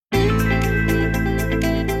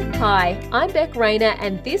Hi, I'm Beck Rayner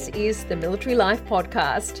and this is the Military Life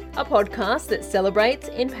Podcast, a podcast that celebrates,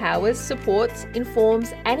 empowers, supports,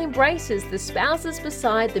 informs and embraces the spouses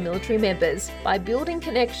beside the military members by building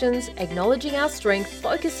connections, acknowledging our strength,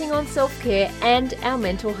 focusing on self-care and our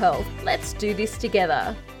mental health. Let's do this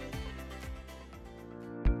together.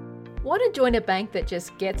 Want to join a bank that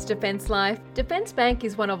just gets Defence Life? Defence Bank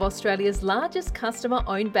is one of Australia's largest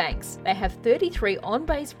customer-owned banks. They have 33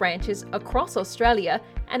 on-base branches across Australia,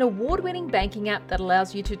 an award-winning banking app that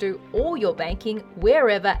allows you to do all your banking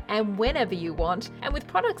wherever and whenever you want. And with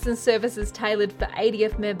products and services tailored for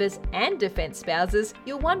ADF members and Defence spouses,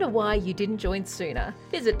 you'll wonder why you didn't join sooner.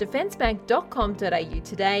 Visit defencebank.com.au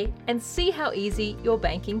today and see how easy your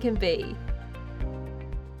banking can be.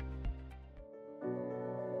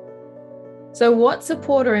 So what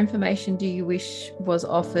support or information do you wish was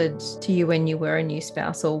offered to you when you were a new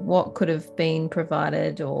spouse, or what could have been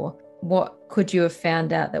provided, or what could you have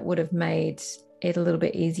found out that would have made it a little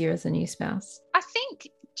bit easier as a new spouse? I think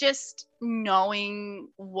just knowing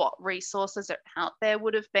what resources are out there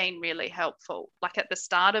would have been really helpful. Like at the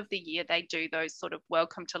start of the year, they do those sort of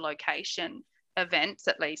welcome to location events,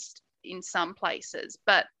 at least in some places.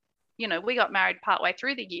 But you know, we got married partway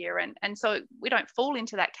through the year and so we don't fall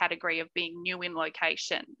into that category of being new in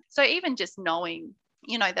location. So even just knowing,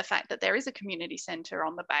 you know, the fact that there is a community centre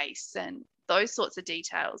on the base and those sorts of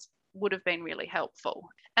details would have been really helpful.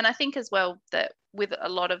 And I think as well that with a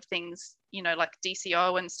lot of things, you know, like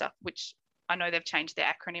DCO and stuff, which I know they've changed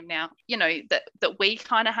their acronym now, you know, that we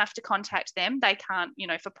kind of have to contact them. They can't, you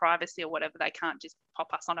know, for privacy or whatever, they can't just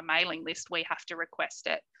pop us on a mailing list. We have to request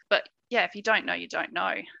it. But yeah, if you don't know, you don't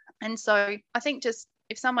know. And so I think just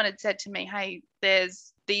if someone had said to me, hey,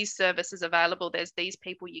 there's these services available, there's these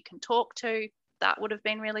people you can talk to, that would have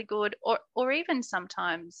been really good. Or even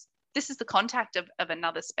sometimes this is the contact of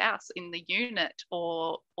another spouse in the unit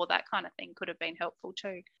or that kind of thing could have been helpful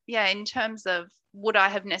too. Yeah, in terms of would I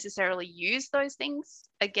have necessarily used those things?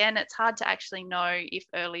 Again, it's hard to actually know if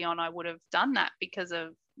early on I would have done that because of,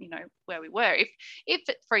 you know, where we were. If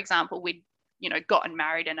for example, we'd you know, gotten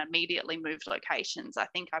married and immediately moved locations, I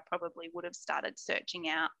think I probably would have started searching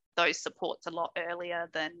out those supports a lot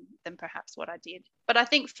earlier than perhaps what I did. But I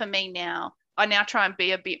think for me now, I now try and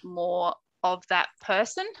be a bit more of that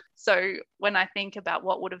person. So when I think about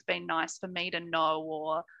what would have been nice for me to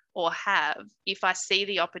know or have, if I see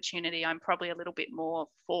the opportunity, I'm probably a little bit more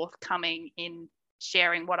forthcoming in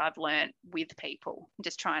sharing what I've learned with people and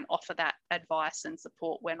just try and offer that advice and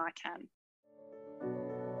support when I can.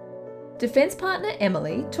 Defence partner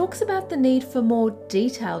Emily talks about the need for more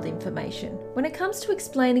detailed information when it comes to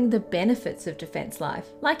explaining the benefits of Defence Life,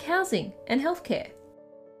 like housing and healthcare.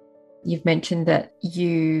 You've mentioned that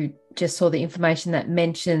you just saw the information that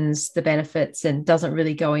mentions the benefits and doesn't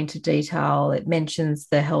really go into detail. It mentions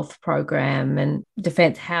the health program and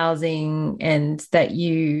defence housing, and that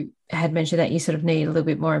you had mentioned that you sort of need a little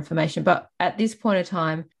bit more information. But at this point in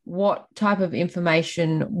time, what type of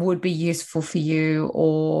information would be useful for you,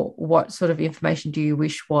 or what sort of information do you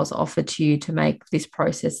wish was offered to you to make this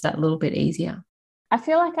process that little bit easier? I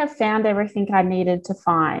feel like I've found everything I needed to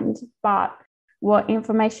find, but what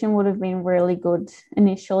information would have been really good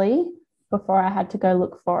initially before I had to go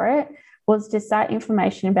look for it was just that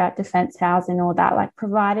information about defence housing, all that, like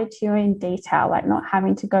provided to you in detail, like not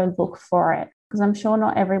having to go look for it. Because I'm sure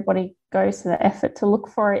not everybody goes to the effort to look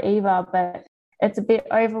for it either, but it's a bit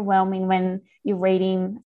overwhelming when you're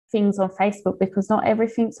reading things on Facebook because not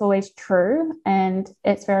everything's always true and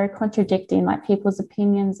it's very contradicting, like people's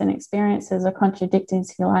opinions and experiences are contradicting.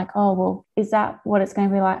 So you're like, oh, well, is that what it's going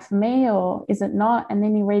to be like for me or is it not? And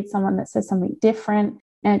then you read someone that says something different,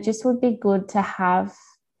 and it just would be good to have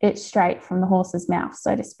it straight from the horse's mouth,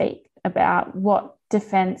 so to speak, about what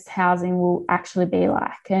defence housing will actually be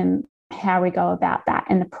like and how we go about that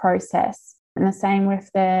and the process. And the same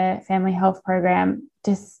with the family health program,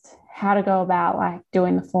 just how to go about like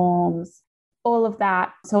doing the forms, all of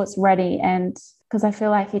that, so it's ready. And because I feel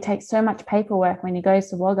like he takes so much paperwork when he goes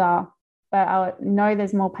to Wagga, but I know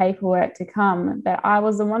there's more paperwork to come, but I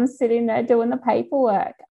was the one sitting there doing the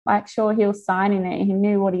paperwork. Like, sure, he was signing it, he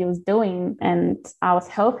knew what he was doing and I was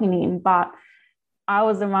helping him, but I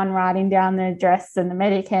was the one writing down the address and the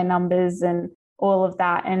Medicare numbers and all of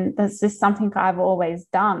that. And that's just something I've always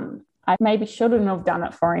done. I maybe shouldn't have done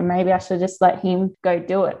it for him. Maybe I should just let him go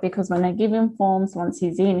do it, because when they give him forms, once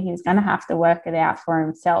he's in, he's going to have to work it out for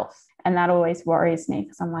himself. And that always worries me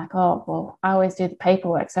because I'm like, oh, well, I always do the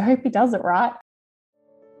paperwork, so I hope he does it right.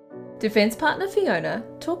 Defence partner Fiona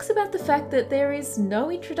talks about the fact that there is no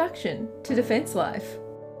introduction to Defence Life.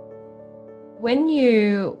 When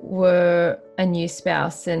you were a new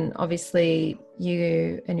spouse, and obviously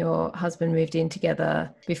you and your husband moved in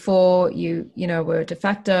together before you were de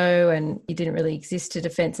facto, and you didn't really exist to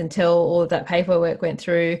defence until all of that paperwork went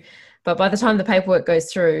through. But by the time the paperwork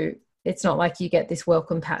goes through, it's not like you get this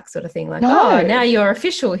welcome pack sort of thing, like, oh, now you're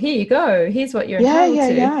official. Here you go. Here's what you're entitled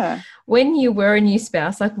to. Yeah. When you were a new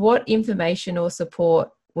spouse, like what information or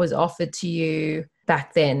support was offered to you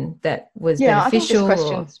back then that was beneficial? I think this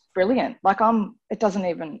question's brilliant. Like it doesn't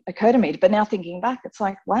even occur to me, but now thinking back, it's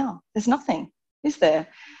like, wow, there's nothing, is there?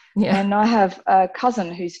 Yeah. And I have a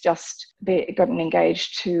cousin who's just gotten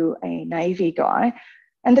engaged to a Navy guy.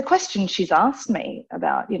 And the question she's asked me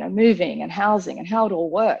about, moving and housing and how it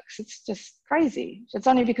all works, it's just crazy. It's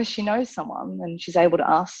only because she knows someone and she's able to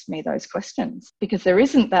ask me those questions, because there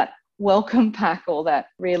isn't that welcome pack or that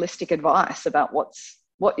realistic advice about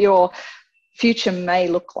what your future may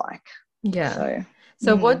look like. Yeah.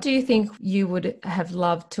 So what do you think you would have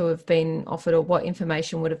loved to have been offered, or what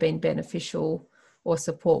information would have been beneficial or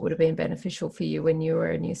support would have been beneficial for you when you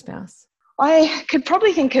were a new spouse? I could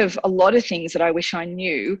probably think of a lot of things that I wish I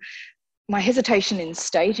knew. My hesitation in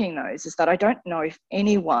stating those is that I don't know if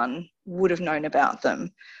anyone would have known about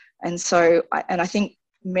them. And so, I think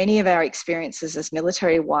many of our experiences as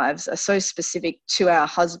military wives are so specific to our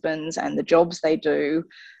husbands and the jobs they do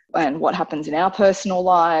and what happens in our personal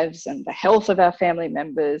lives and the health of our family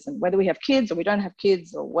members, and whether we have kids or we don't have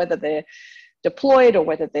kids, or whether they're deployed or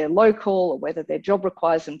whether they're local or whether their job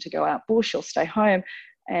requires them to go out bush or stay home.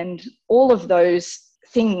 And all of those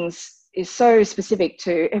things is so specific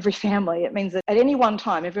to every family. It means that at any one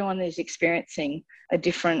time, everyone is experiencing a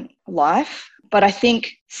different life. But I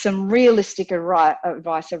think some realistic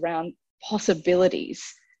advice around possibilities,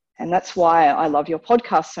 and that's why I love your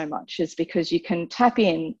podcast so much, is because you can tap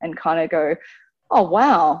in and kind of go, oh,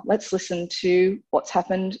 wow, let's listen to what's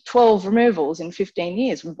happened, 12 removals in 15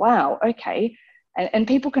 years. Wow, okay. And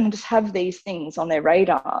people can just have these things on their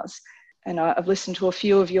radars. And I've listened to a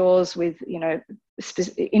few of yours with,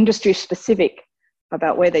 industry specific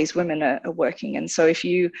about where these women are working. And so if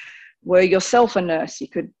you were yourself a nurse, you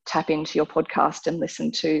could tap into your podcast and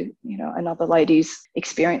listen to, another lady's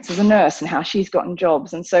experience as a nurse and how she's gotten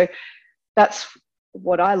jobs. And so that's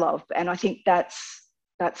what I love. And I think that's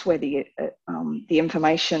where the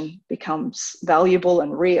information becomes valuable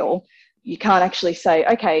and real. You can't actually say,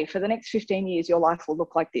 okay, for the next 15 years, your life will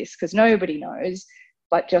look like this, because nobody knows.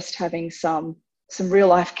 But just having some real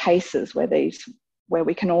life cases where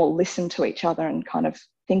we can all listen to each other and kind of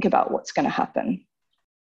think about what's going to happen.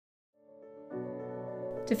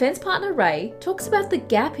 Defence Partner Ray talks about the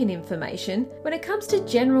gap in information when it comes to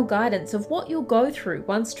general guidance of what you'll go through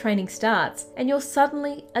once training starts and you're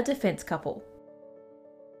suddenly a defence couple.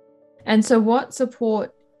 And so what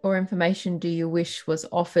support or information do you wish was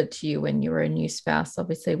offered to you when you were a new spouse?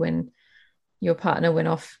 Obviously, when your partner went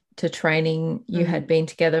off to training, you had been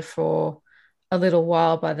together for a little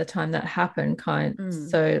while by the time that happened,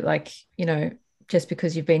 so just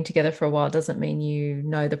because you've been together for a while doesn't mean you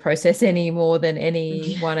know the process any more than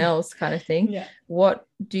anyone else, kind of thing. Yeah. What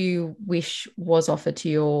do you wish was offered to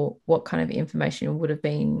you, or what kind of information would have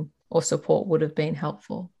been, or support would have been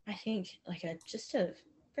helpful? I think just a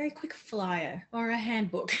very quick flyer or a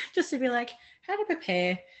handbook just to be like how to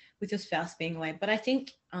prepare with your spouse being away. But I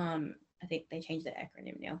think they changed the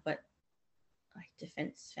acronym now, but like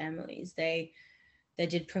Defence Families, they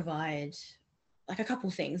did provide like a couple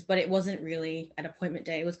things, but it wasn't really at appointment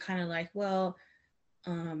day. It was kind of like, well,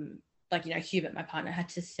 Hubert, my partner, had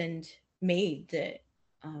to send me the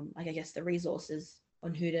the resources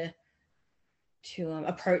on who to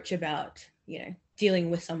approach about dealing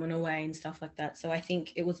with someone away and stuff like that. So I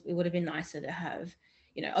think it would have been nicer to have,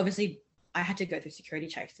 obviously I had to go through security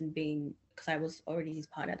checks and because I was already his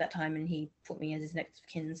partner at that time, and he put me as his next of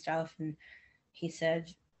kin and stuff. And he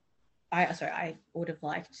said, I would have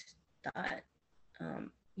liked that,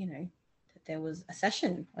 that there was a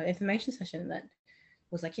session, an information session that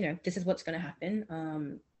was like, this is what's going to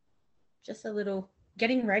happen. Just a little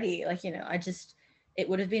getting ready. It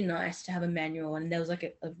would have been nice to have a manual, and there was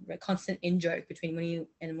like a constant in-joke between me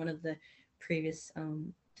and one of the previous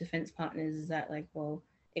defence partners, is that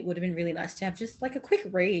it would have been really nice to have just like a quick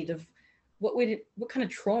read of what kind of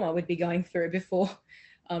trauma we'd be going through before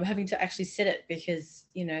having to actually sit it, because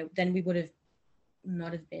then we would have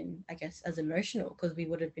not have been, I guess, as emotional, because we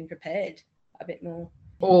would have been prepared a bit more.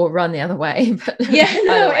 Or run the other way. But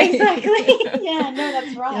exactly. Yeah, no,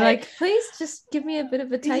 that's right. You're like, please just give me a bit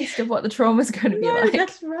of a taste of what the trauma is going to be like.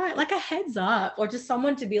 That's right. Like a heads up, or just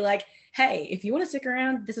someone to be like, hey, if you want to stick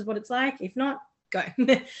around, this is what it's like. If not, go.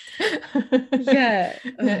 Yeah.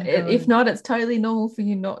 Oh, if not, it's totally normal for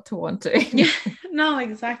you not to want to. Yeah, no,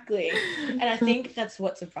 exactly. And I think that's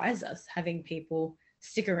what surprised us, having people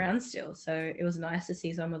stick around still. So it was nice to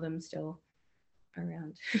see some of them still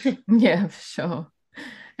around. Yeah, for sure.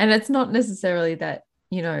 And it's not necessarily that,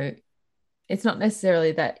 it's not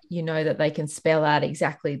necessarily that that they can spell out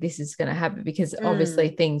exactly this is going to happen, because obviously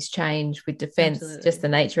things change with defense. Absolutely. Just the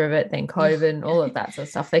nature of it, then COVID and all of that sort of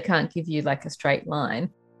stuff. They can't give you like a straight line.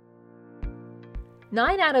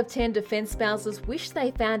 9 out of 10 defence spouses wish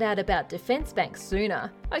they found out about Defence Bank sooner.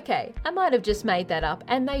 Okay, I might have just made that up,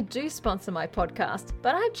 and they do sponsor my podcast,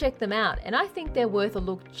 but I've checked them out and I think they're worth a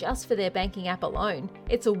look just for their banking app alone.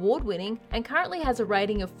 It's award-winning and currently has a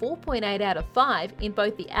rating of 4.8 out of 5 in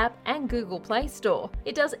both the app and Google Play Store.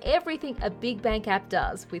 It does everything a big bank app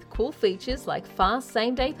does, with cool features like fast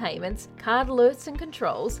same-day payments, card alerts and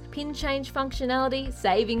controls, pin change functionality,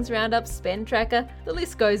 savings roundup, spend tracker, the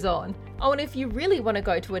list goes on. Oh, and if you really want to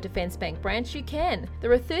go to a Defence Bank branch, you can.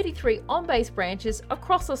 There are 33 on-base branches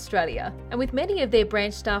across Australia, and with many of their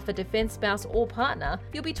branch staff a Defence spouse or partner,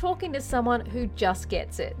 you'll be talking to someone who just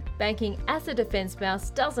gets it. Banking as a Defence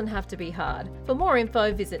spouse doesn't have to be hard. For more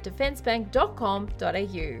info, visit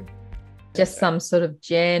defencebank.com.au. Just some sort of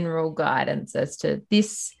general guidance as to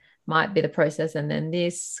this might be the process and then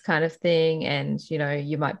this kind of thing, and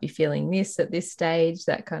you might be feeling this at this stage,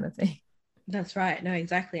 that kind of thing. That's right. No,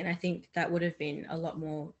 exactly. And I think that would have been a lot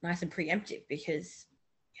more nice and preemptive, because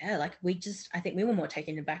I think we were more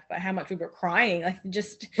taken aback by how much we were crying. Like,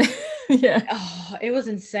 just, yeah. Oh, it was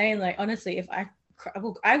insane. Like, honestly, if I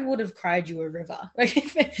would have cried you a river, like,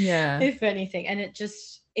 if anything. And it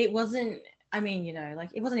wasn't,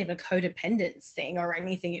 it wasn't even a codependence thing or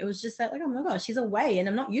anything. It was just that, like, oh my gosh, he's away and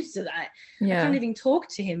I'm not used to that. Yeah. I can't even talk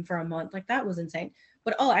to him for a month. Like, that was insane.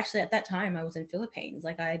 But actually at that time I was in Philippines.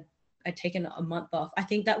 Like, I'd taken a month off. I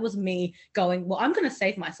think that was me going, well, I'm going to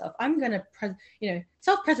save myself. I'm going to,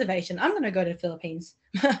 self-preservation. I'm going to go to the Philippines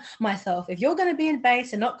myself. If you're going to be in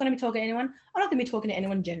base and not going to be talking to anyone, I'm not going to be talking to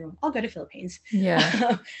anyone in general. I'll go to Philippines.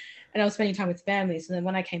 Yeah. And I was spending time with family. So then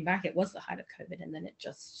when I came back, it was the height of COVID. And then it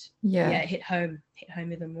just, hit home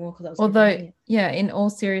even more. Because I was in all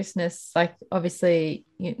seriousness, like, obviously,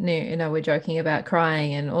 we're joking about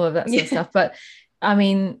crying and all of that sort of stuff. But I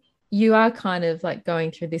mean, you are kind of like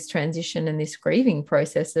going through this transition and this grieving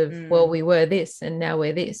process of, well, we were this and now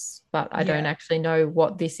we're this, but I don't actually know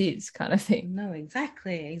what this is, kind of thing. No,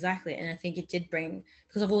 exactly. And I think it did bring,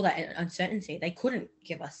 because of all that uncertainty, they couldn't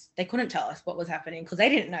tell us what was happening because they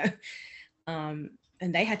didn't know.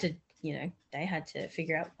 And they had to,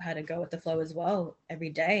 figure out how to go with the flow as well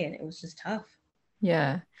every day. And it was just tough.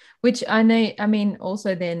 Yeah, which I know, I mean,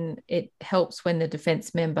 also then it helps when the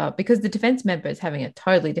defence member, because the defence member is having a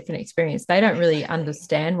totally different experience. They don't really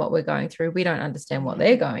understand what we're going through. We don't understand what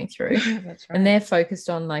they're going through. That's right. And they're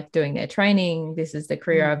focused on like doing their training. This is the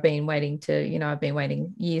career I've been waiting to, I've been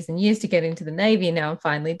waiting years and years to get into the Navy. And now I'm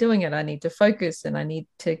finally doing it. I need to focus and I need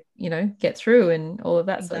to, get through and all of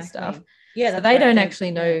that sort of stuff. Yeah. So they don't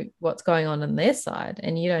actually know what's going on their side,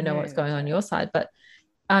 and you don't know what's going on your side. But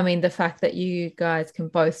I mean, the fact that you guys can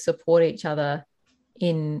both support each other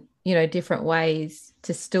in, different ways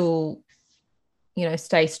to still,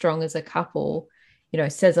 stay strong as a couple,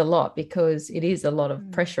 says a lot, because it is a lot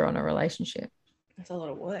of pressure on a relationship. It's a lot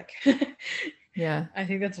of work. Yeah. I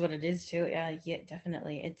think that's what it is too. Yeah,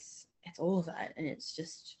 definitely. It's all of that. And it's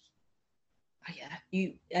just,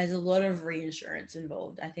 there's a lot of reinsurance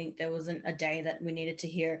involved. I think there wasn't a day that we needed to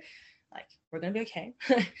hear, like, we're going to be okay.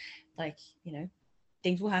 Like,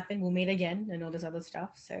 things will happen, we'll meet again, and all this other stuff.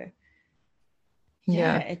 So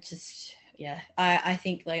it just, I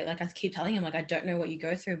think like I keep telling him, like, I don't know what you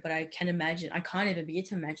go through, but I can't even begin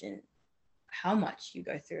to imagine how much you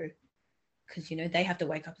go through, because they have to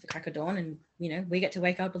wake up at the crack of dawn, and we get to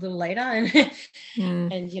wake up a little later, and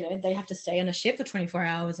and they have to stay on a ship for 24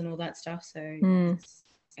 hours and all that stuff. So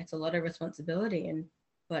it's a lot of responsibility,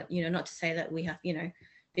 but not to say that we have,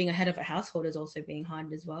 being a head of a household is also being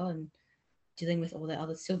hard as well, and dealing with all the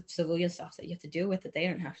other civilian stuff that you have to deal with that they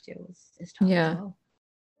don't have to is tough as well.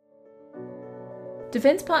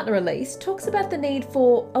 Defence Partner Elise talks about the need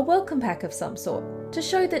for a welcome pack of some sort to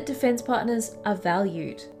show that defence partners are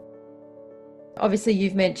valued. Obviously,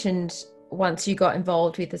 you've mentioned once you got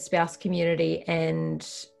involved with the spouse community and,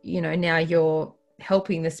 now you're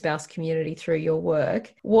helping the spouse community through your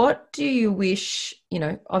work. What do you wish,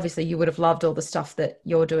 obviously you would have loved all the stuff that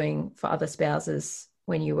you're doing for other spouses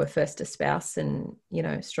when you were first a spouse and,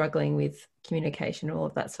 struggling with communication, all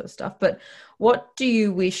of that sort of stuff. But what do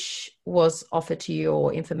you wish was offered to you,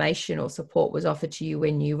 or information or support was offered to you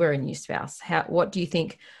when you were a new spouse? What do you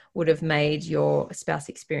think would have made your spouse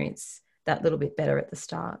experience that little bit better at the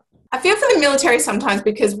start? I feel for the military sometimes,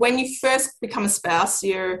 because when you first become a spouse,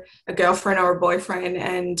 you're a girlfriend or a boyfriend,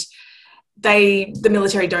 and the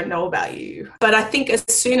military don't know about you. But I think as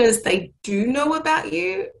soon as they do know about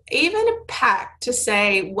you, even a pact to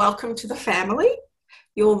say, welcome to the family,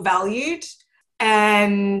 you're valued,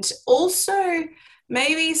 and also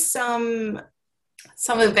maybe some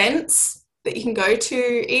events that you can go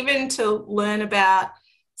to, even to learn about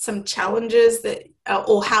some challenges that,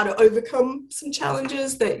 or how to overcome some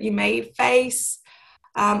challenges that you may face.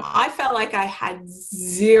 I felt like I had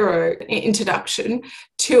zero introduction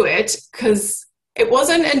to it, because it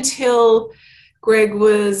wasn't until Greg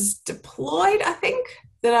was deployed, I think,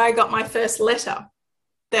 that I got my first letter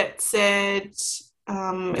that said,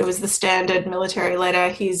 it was the standard military letter,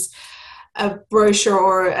 here's a brochure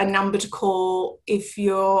or a number to call if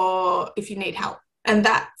you need help. And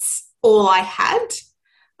that's all I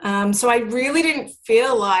had. So I really didn't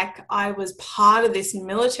feel like I was part of this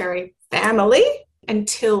military family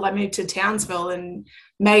until I moved to Townsville and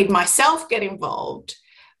made myself get involved.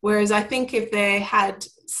 Whereas I think if they had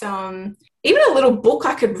even a little book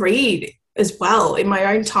I could read as well in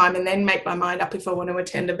my own time, and then make my mind up if I want to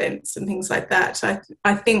attend events and things like that. So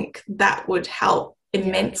I think that would help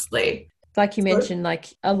immensely. Like you mentioned, like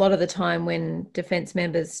a lot of the time when defence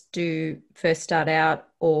members do first start out,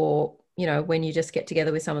 or, you know, when you just get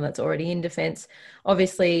together with someone that's already in defence,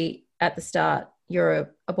 obviously at the start, you're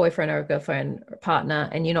a boyfriend or a girlfriend or a partner,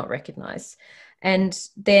 and you're not recognised. And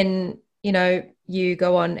then, you know, you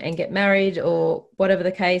go on and get married or whatever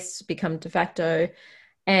the case, become de facto,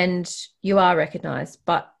 and you are recognised.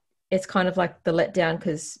 But it's kind of like the letdown,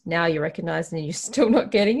 because now you're recognised and you're still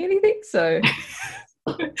not getting anything. So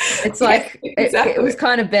it's like, exactly. It was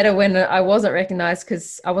kind of better when I wasn't recognised,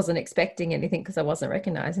 because I wasn't expecting anything, because I wasn't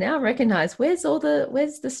recognised. Now I'm recognised. Where's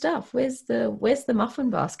the stuff? Where's the muffin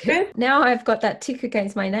basket? Now I've got that tick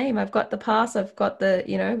against my name. I've got the pass. I've got the,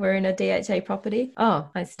 you know, we're in a DHA property. Oh,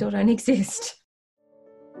 I still don't exist.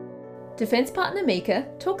 Defence partner Mika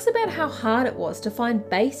talks about how hard it was to find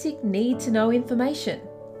basic need-to-know information.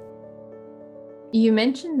 You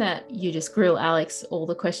mentioned that you just grill Alex all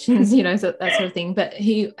the questions, you know, so that sort of thing. But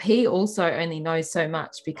he also only knows so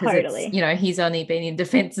much, because it's, you know, he's only been in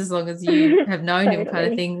defence as long as you have known him,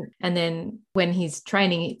 kind of thing. And then when he's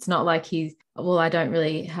training, it's not like I don't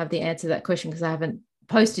really have the answer to that question because I haven't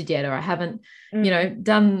posted yet, or I haven't, you know,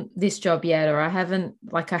 done this job yet, or I haven't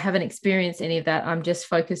experienced any of that. I'm just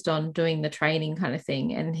focused on doing the training kind of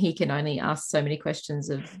thing. And he can only ask so many questions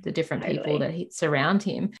of the different people that surround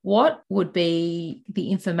him. What would be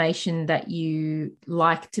the information that you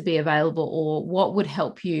like to be available, or what would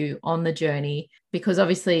help you on the journey? Because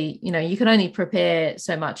obviously, you know, you can only prepare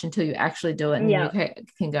so much until you actually do it, and you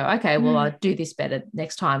can go, okay, well, I'll do this better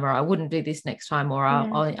next time, or I wouldn't do this next time, or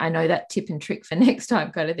I know that tip and trick for next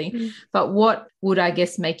time, kind of thing. But what would, I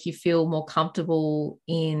guess, make you feel more comfortable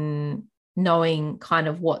in knowing kind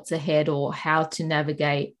of what's ahead, or how to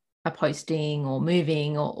navigate a posting or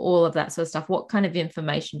moving or all of that sort of stuff? What kind of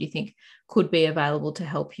information do you think could be available to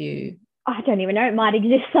help you? I don't even know. It might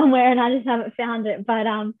exist somewhere and I just haven't found it. But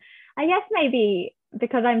I guess maybe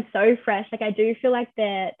because I'm so fresh, like I do feel like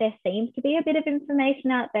there seems to be a bit of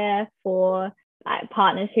information out there for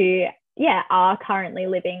partners who are currently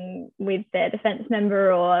living with their defence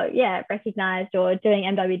member, or recognised, or doing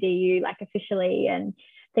MWDU like officially and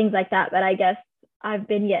things like that. But I guess I've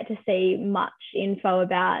been yet to see much info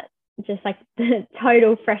about just like the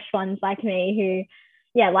total fresh ones like me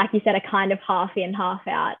who, like you said, are kind of half in, half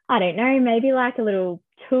out. I don't know, maybe like a little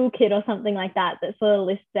toolkit or something like that sort of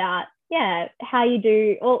lists out, how you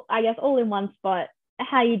do, all in one spot,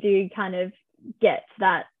 how you do kind of get to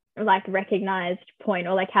that like recognized point,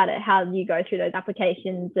 or like how you go through those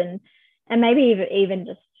applications, and maybe even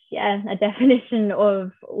just a definition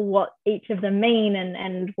of what each of them mean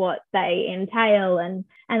and what they entail, and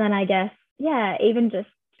then I guess even just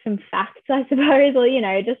some facts, I suppose, or you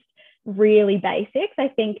know, just really basics. I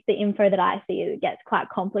think the info that I see gets quite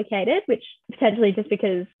complicated, which potentially just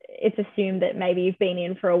because it's assumed that maybe you've been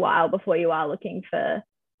in for a while before you are looking for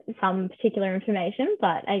some particular information.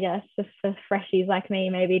 But I guess just for freshies like me,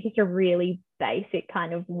 maybe just a really basic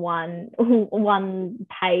kind of one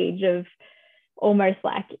page of almost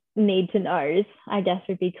like need to knows, I guess,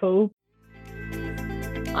 would be cool.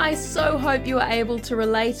 I so hope you are able to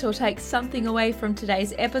relate or take something away from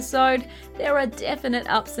today's episode. There are definite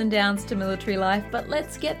ups and downs to military life, but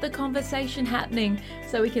let's get the conversation happening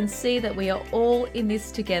so we can see that we are all in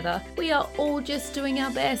this together. We are all just doing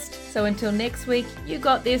our best. So until next week, you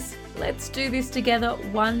got this. Let's do this together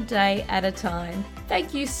one day at a time.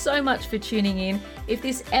 Thank you so much for tuning in. If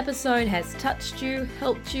this episode has touched you,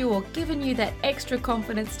 helped you, or given you that extra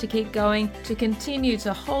confidence to keep going, to continue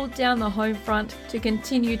to hold down the home front, to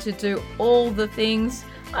continue to do all the things,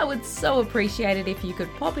 I would so appreciate it if you could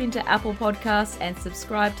pop into Apple Podcasts and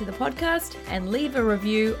subscribe to the podcast and leave a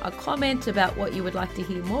review, a comment about what you would like to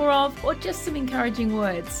hear more of, or just some encouraging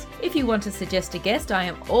words. If you want to suggest a guest, I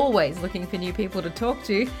am always looking for new people to talk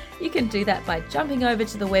to. You can do that by jumping over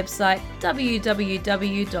to the website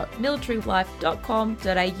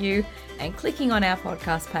www.militarylife.com.au and clicking on our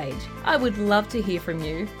podcast page. I would love to hear from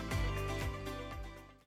you.